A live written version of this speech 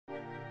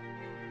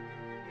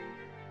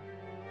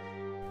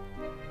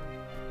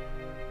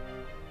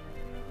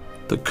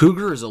The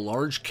cougar is a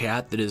large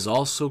cat that is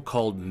also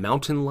called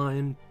mountain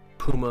lion,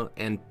 puma,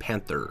 and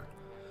panther.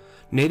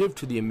 Native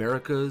to the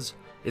Americas,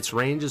 its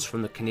range is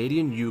from the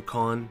Canadian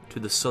Yukon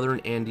to the southern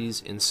Andes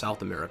in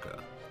South America.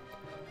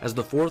 As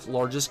the fourth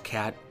largest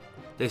cat,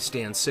 they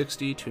stand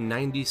 60 to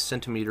 90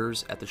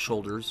 centimeters at the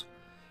shoulders,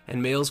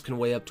 and males can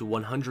weigh up to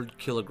 100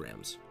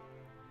 kilograms.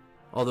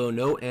 Although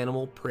no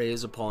animal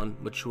preys upon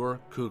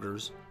mature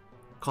cougars,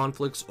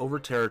 conflicts over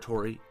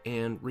territory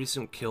and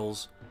recent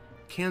kills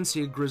can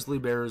see grizzly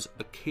bears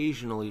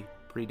occasionally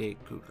predate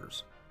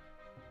cougars.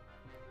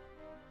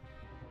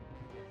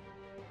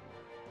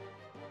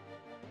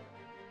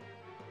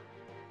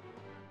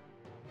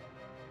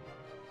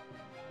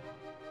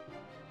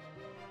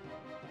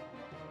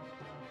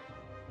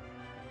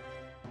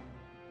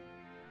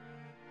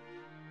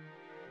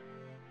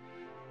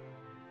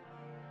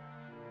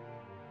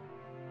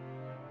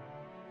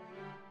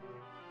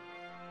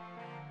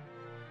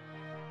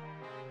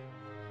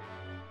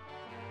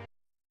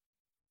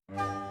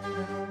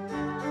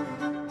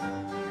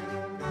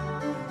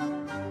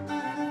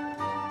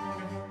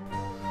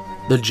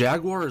 The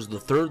jaguar is the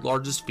third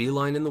largest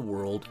feline in the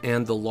world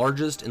and the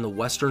largest in the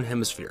Western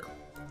Hemisphere.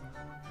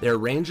 Their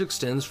range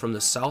extends from the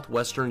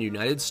southwestern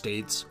United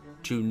States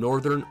to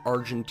northern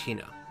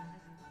Argentina.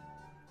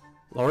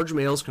 Large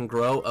males can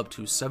grow up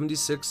to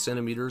 76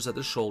 centimeters at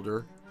the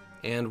shoulder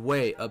and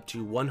weigh up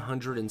to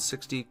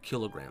 160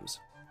 kilograms.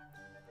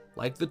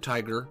 Like the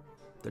tiger,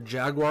 the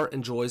jaguar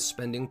enjoys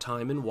spending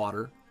time in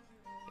water,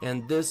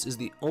 and this is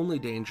the only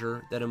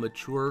danger that a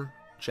mature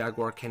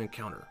jaguar can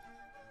encounter.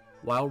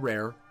 While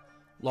rare,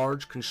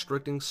 large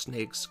constricting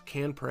snakes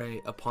can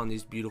prey upon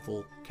these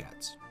beautiful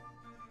cats.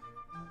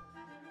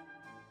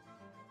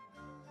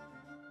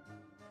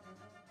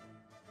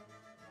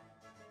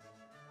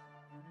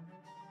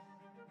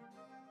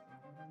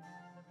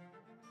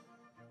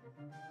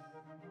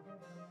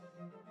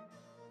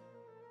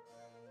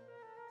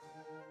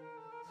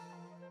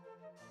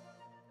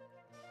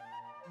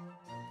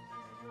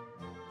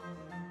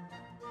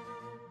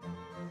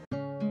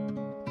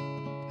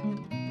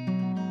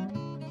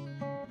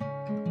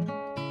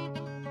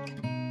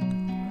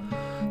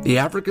 The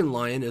African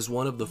lion is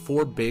one of the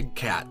four big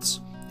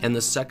cats, and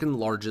the second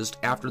largest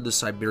after the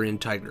Siberian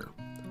tiger.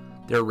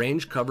 Their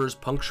range covers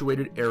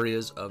punctuated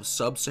areas of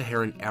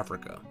sub-Saharan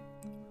Africa.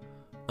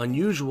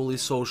 Unusually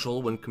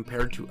social when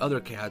compared to other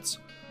cats,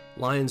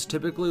 lions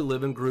typically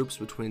live in groups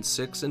between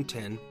 6 and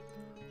 10,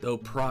 though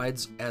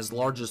prides as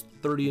large as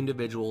 30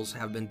 individuals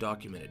have been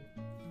documented.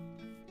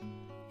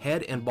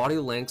 Head and body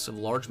lengths of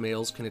large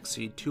males can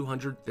exceed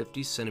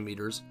 250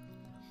 centimeters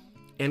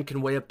and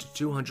can weigh up to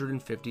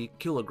 250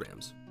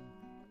 kilograms.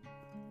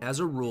 As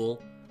a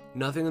rule,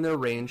 nothing in their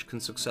range can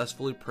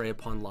successfully prey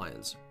upon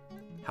lions.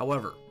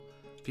 However,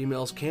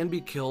 females can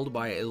be killed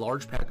by a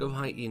large pack of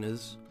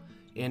hyenas,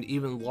 and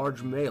even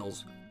large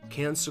males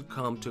can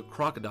succumb to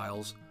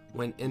crocodiles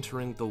when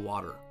entering the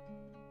water.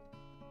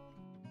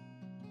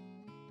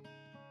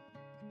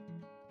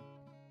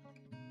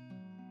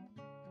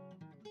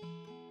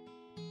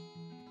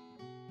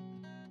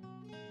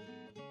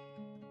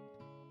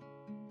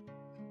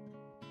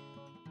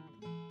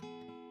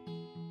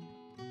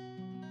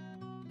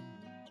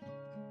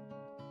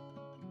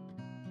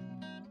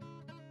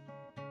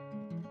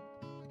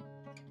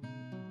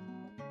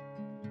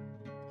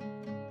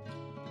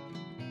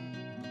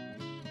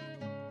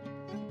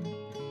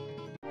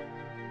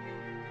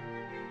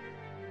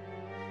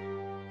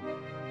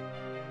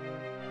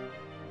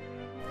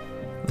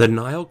 The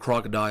Nile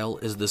crocodile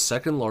is the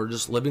second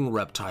largest living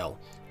reptile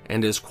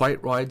and is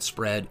quite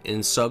widespread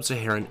in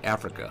sub-Saharan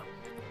Africa,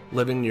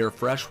 living near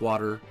fresh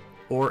water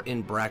or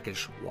in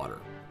brackish water.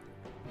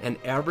 An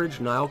average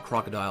Nile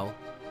crocodile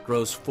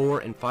grows 4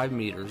 and 5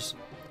 meters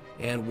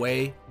and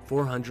weigh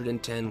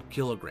 410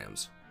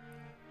 kilograms.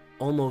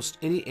 Almost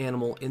any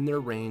animal in their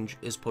range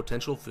is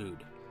potential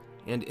food,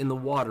 and in the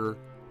water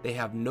they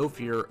have no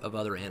fear of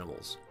other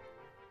animals.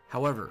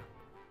 However,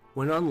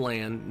 when on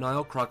land,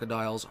 Nile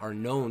crocodiles are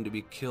known to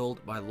be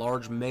killed by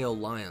large male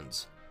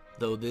lions,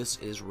 though this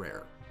is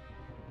rare.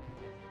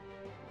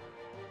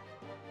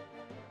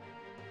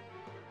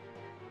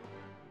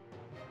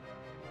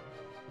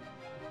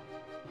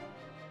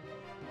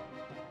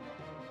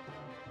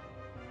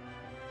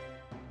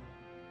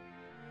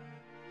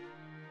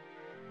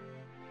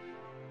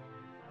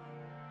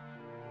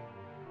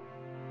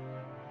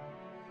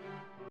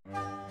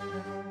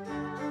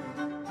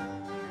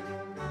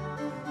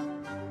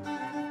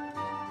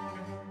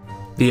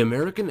 The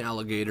American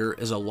alligator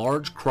is a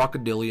large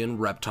crocodilian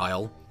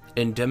reptile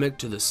endemic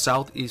to the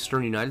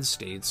southeastern United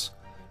States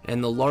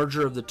and the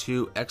larger of the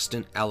two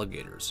extant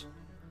alligators.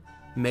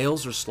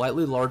 Males are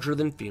slightly larger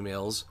than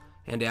females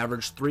and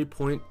average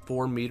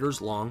 3.4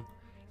 meters long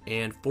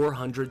and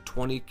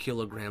 420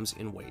 kilograms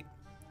in weight.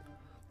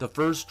 The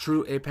first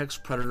true apex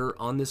predator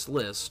on this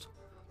list,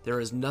 there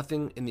is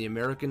nothing in the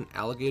American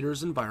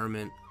alligator's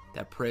environment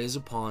that preys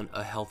upon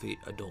a healthy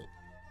adult.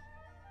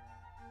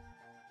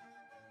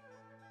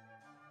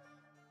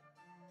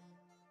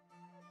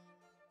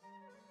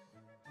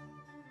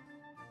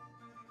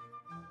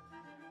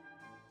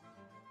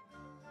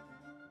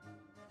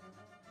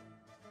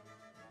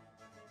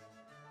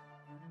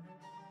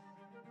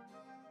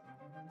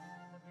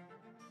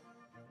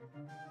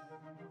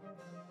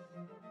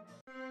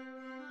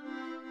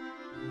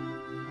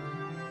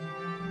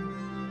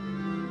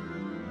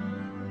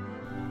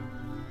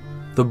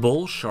 The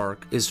bull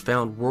shark is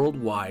found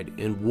worldwide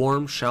in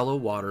warm, shallow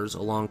waters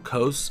along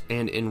coasts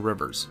and in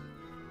rivers.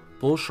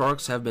 Bull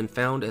sharks have been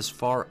found as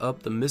far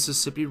up the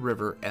Mississippi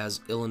River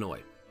as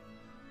Illinois.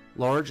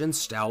 Large and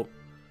stout,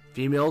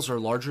 females are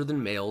larger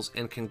than males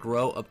and can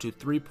grow up to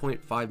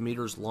 3.5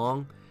 meters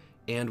long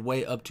and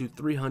weigh up to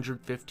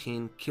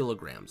 315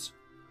 kilograms.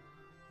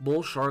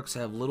 Bull sharks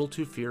have little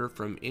to fear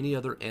from any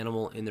other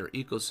animal in their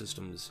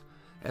ecosystems,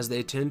 as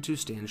they tend to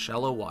stay in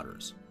shallow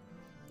waters.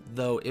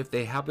 Though if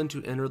they happen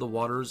to enter the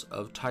waters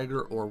of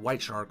tiger or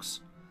white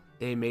sharks,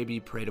 they may be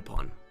preyed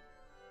upon.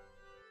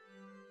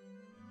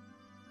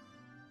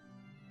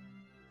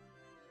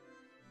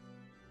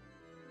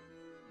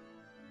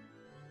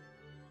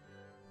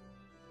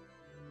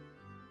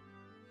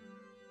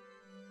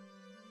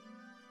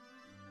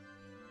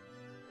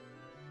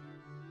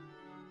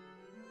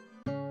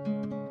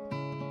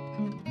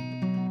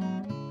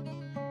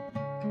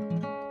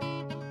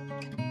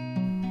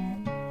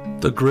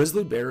 The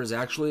grizzly bear is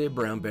actually a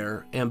brown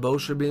bear, and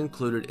both should be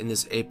included in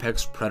this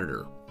apex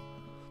predator.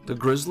 The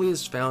grizzly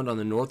is found on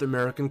the North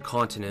American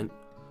continent,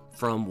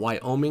 from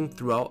Wyoming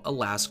throughout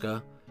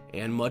Alaska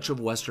and much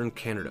of western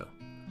Canada.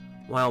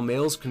 While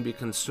males can be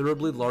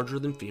considerably larger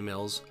than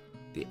females,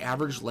 the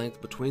average length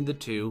between the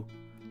two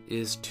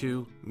is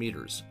 2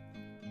 meters.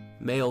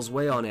 Males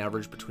weigh on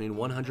average between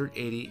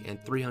 180 and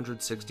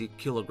 360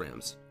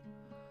 kilograms.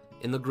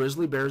 In the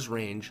grizzly bear's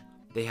range,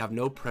 they have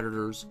no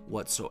predators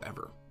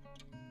whatsoever.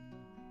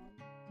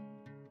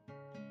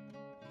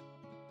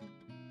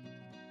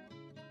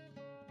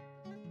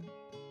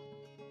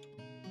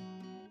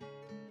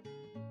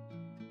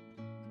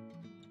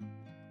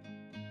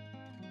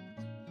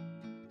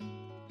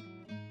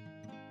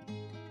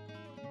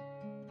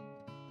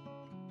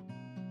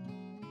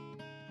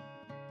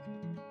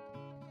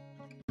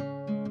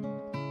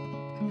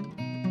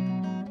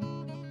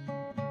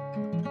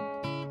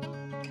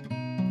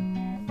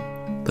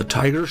 The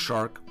tiger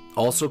shark,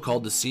 also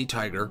called the sea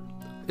tiger,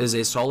 is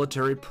a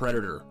solitary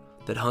predator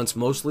that hunts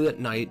mostly at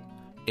night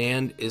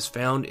and is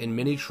found in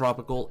many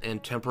tropical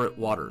and temperate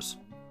waters.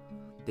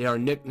 They are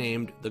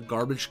nicknamed the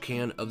garbage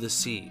can of the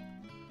sea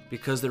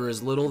because there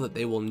is little that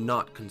they will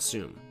not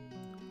consume.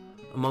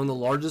 Among the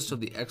largest of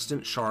the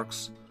extant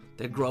sharks,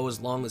 they grow as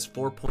long as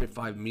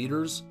 4.5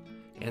 meters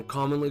and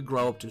commonly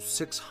grow up to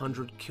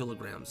 600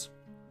 kilograms.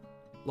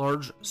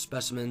 Large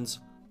specimens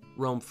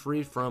roam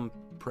free from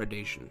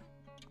predation.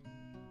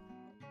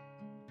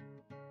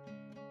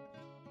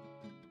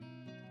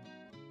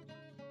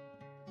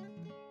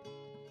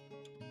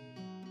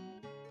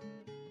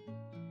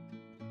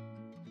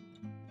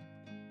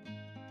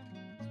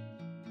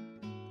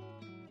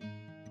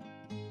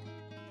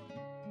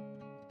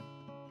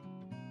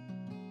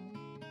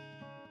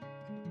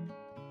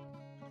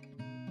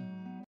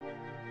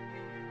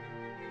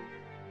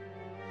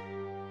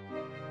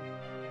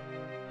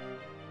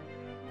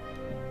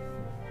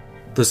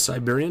 The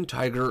Siberian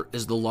tiger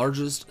is the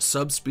largest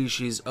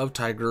subspecies of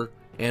tiger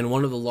and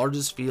one of the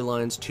largest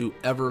felines to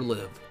ever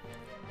live.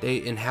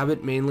 They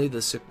inhabit mainly the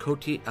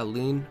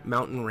Sikhote-Alin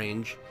mountain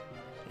range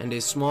and a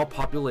small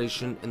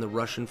population in the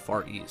Russian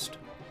Far East.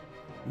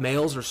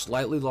 Males are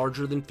slightly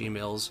larger than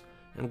females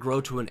and grow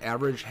to an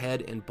average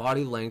head and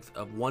body length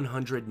of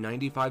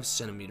 195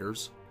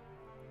 centimeters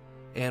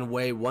and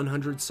weigh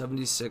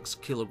 176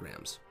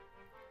 kilograms.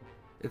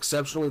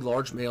 Exceptionally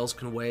large males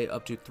can weigh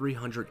up to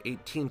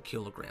 318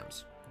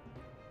 kilograms.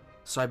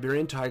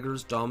 Siberian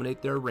tigers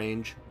dominate their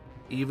range,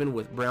 even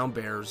with brown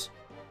bears,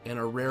 and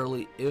are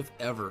rarely, if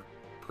ever,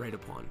 preyed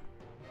upon.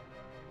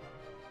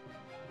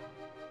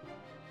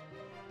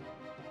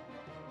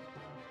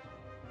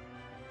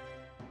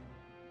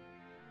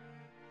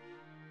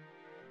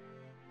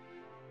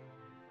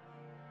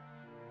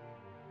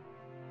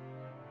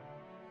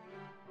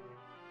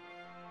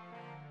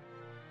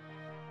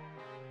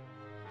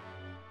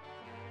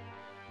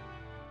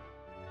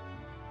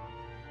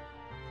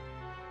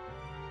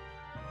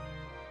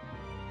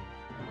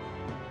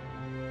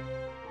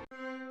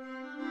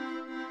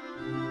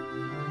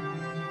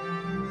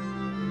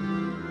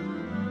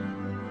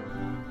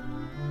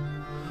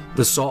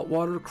 The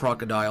saltwater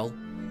crocodile,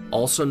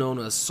 also known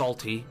as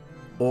salty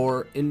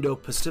or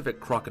Indo-Pacific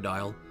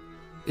crocodile,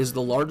 is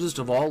the largest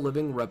of all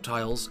living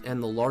reptiles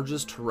and the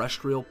largest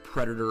terrestrial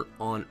predator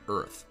on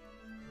Earth.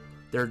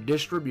 Their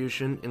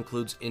distribution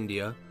includes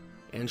India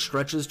and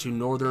stretches to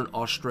northern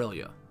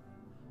Australia.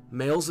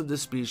 Males of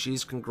this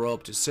species can grow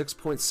up to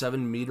 6.7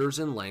 meters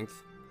in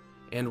length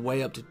and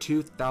weigh up to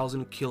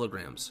 2,000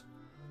 kilograms,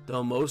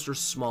 though most are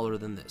smaller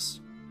than this.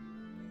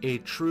 A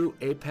true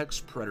apex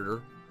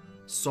predator,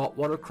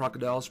 saltwater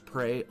crocodiles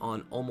prey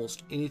on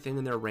almost anything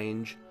in their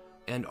range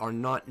and are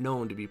not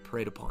known to be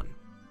preyed upon.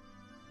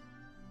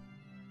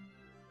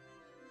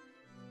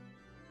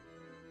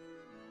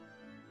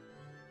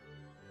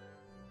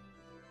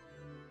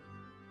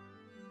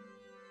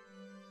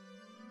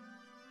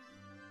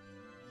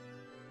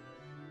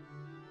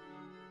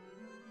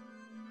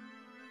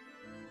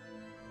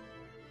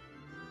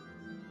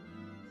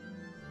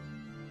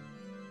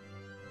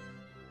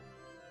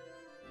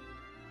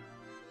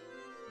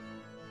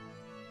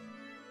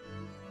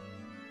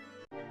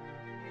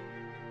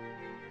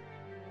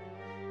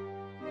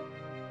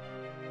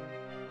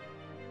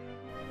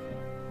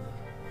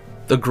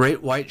 The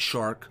great white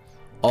shark,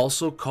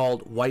 also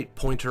called white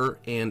pointer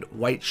and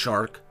white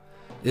shark,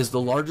 is the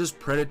largest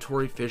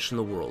predatory fish in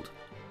the world.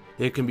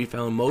 It can be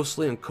found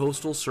mostly in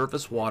coastal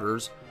surface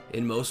waters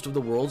in most of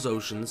the world's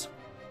oceans,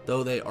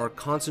 though they are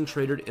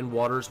concentrated in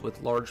waters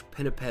with large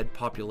pinniped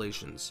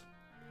populations.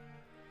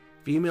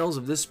 Females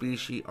of this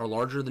species are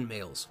larger than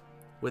males,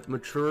 with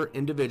mature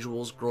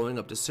individuals growing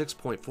up to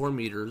 6.4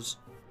 meters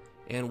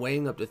and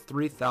weighing up to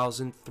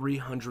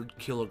 3,300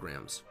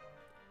 kilograms.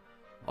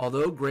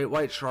 Although great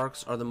white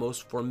sharks are the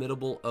most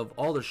formidable of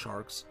all the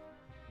sharks,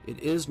 it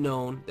is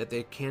known that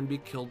they can be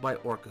killed by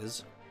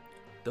orcas,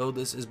 though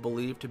this is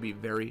believed to be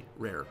very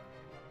rare.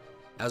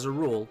 As a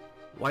rule,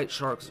 white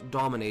sharks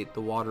dominate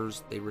the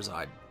waters they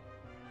reside.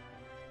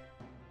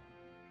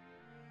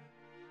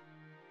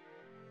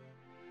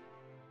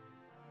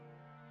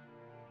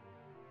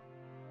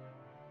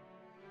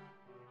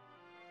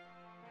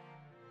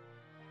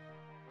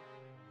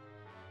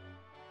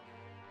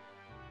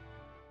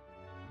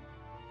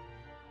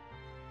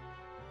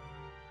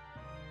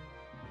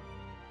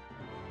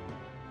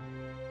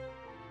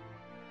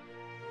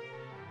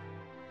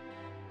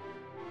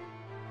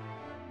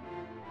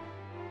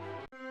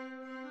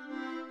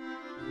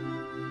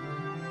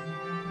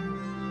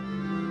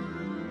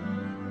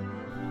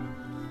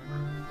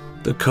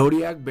 The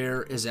Kodiak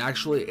bear is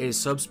actually a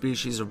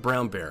subspecies of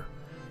brown bear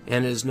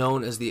and is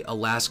known as the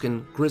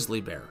Alaskan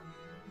grizzly bear.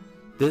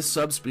 This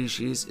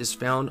subspecies is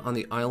found on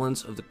the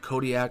islands of the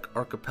Kodiak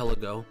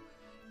archipelago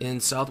in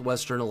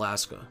southwestern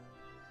Alaska.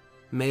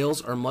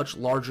 Males are much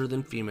larger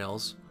than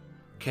females,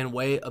 can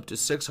weigh up to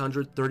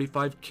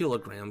 635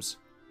 kilograms,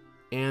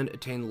 and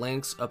attain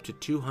lengths up to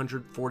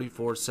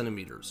 244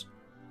 centimeters.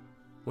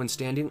 When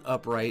standing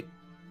upright,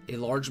 a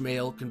large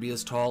male can be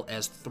as tall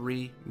as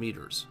 3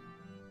 meters.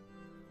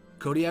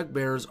 Kodiak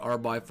bears are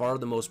by far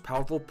the most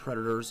powerful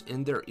predators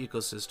in their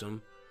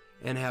ecosystem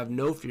and have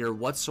no fear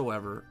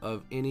whatsoever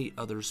of any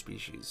other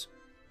species.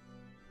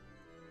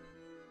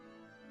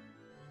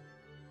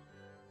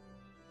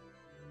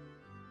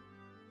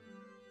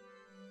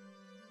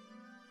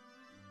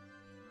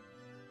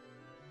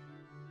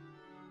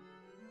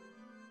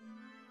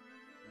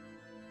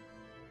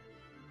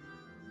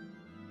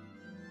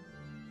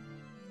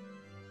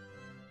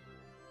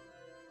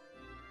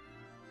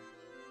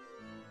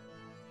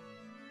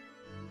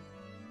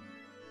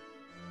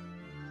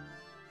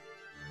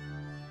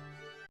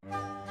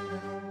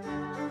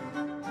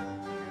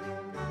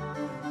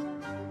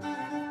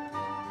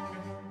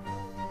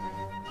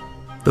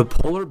 The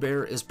polar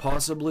bear is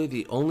possibly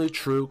the only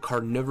true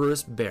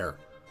carnivorous bear,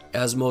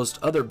 as most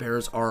other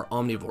bears are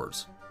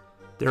omnivores.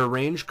 Their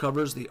range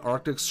covers the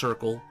Arctic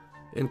Circle,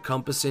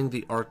 encompassing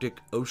the Arctic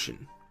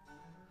Ocean.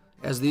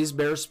 As these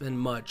bears spend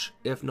much,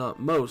 if not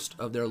most,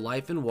 of their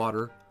life in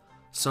water,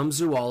 some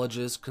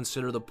zoologists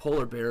consider the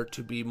polar bear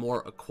to be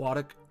more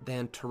aquatic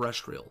than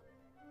terrestrial.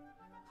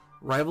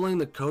 Rivaling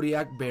the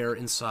Kodiak bear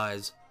in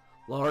size,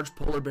 large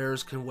polar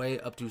bears can weigh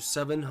up to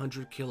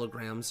 700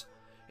 kilograms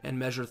and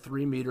measure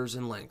 3 meters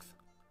in length.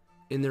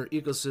 In their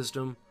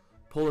ecosystem,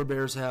 polar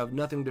bears have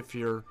nothing to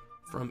fear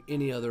from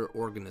any other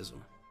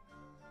organism.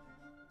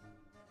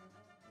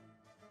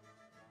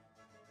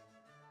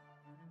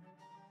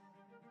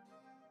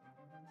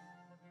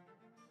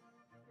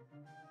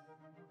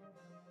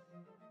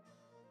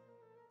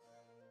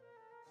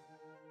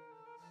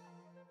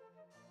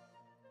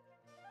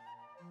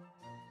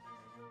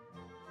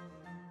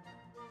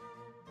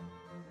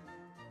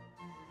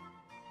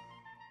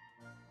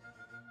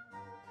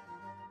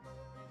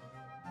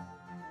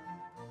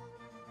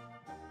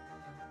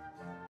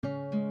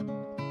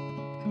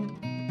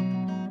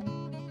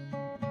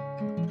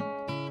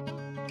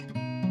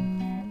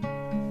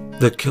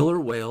 The killer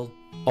whale,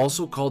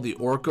 also called the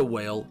orca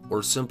whale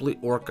or simply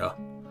orca,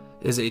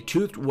 is a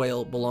toothed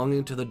whale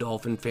belonging to the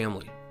dolphin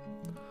family.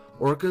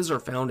 Orcas are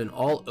found in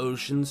all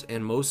oceans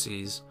and most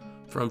seas,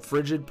 from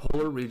frigid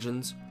polar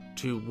regions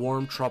to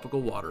warm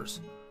tropical waters,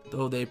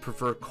 though they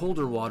prefer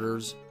colder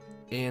waters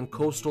and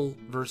coastal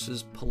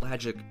versus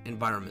pelagic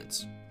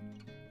environments.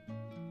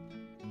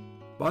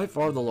 By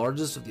far the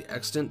largest of the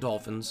extant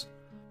dolphins,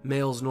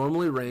 males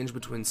normally range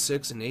between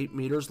 6 and 8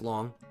 meters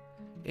long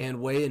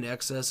and weigh in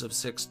excess of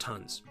 6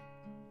 tons.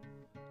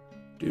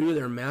 Due to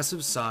their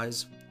massive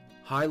size,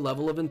 high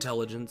level of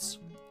intelligence,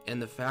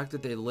 and the fact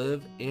that they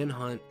live and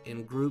hunt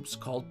in groups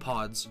called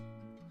pods,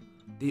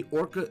 the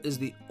orca is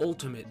the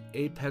ultimate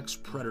apex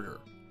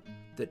predator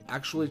that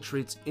actually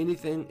treats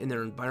anything in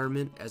their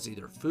environment as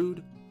either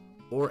food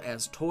or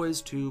as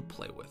toys to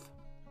play with.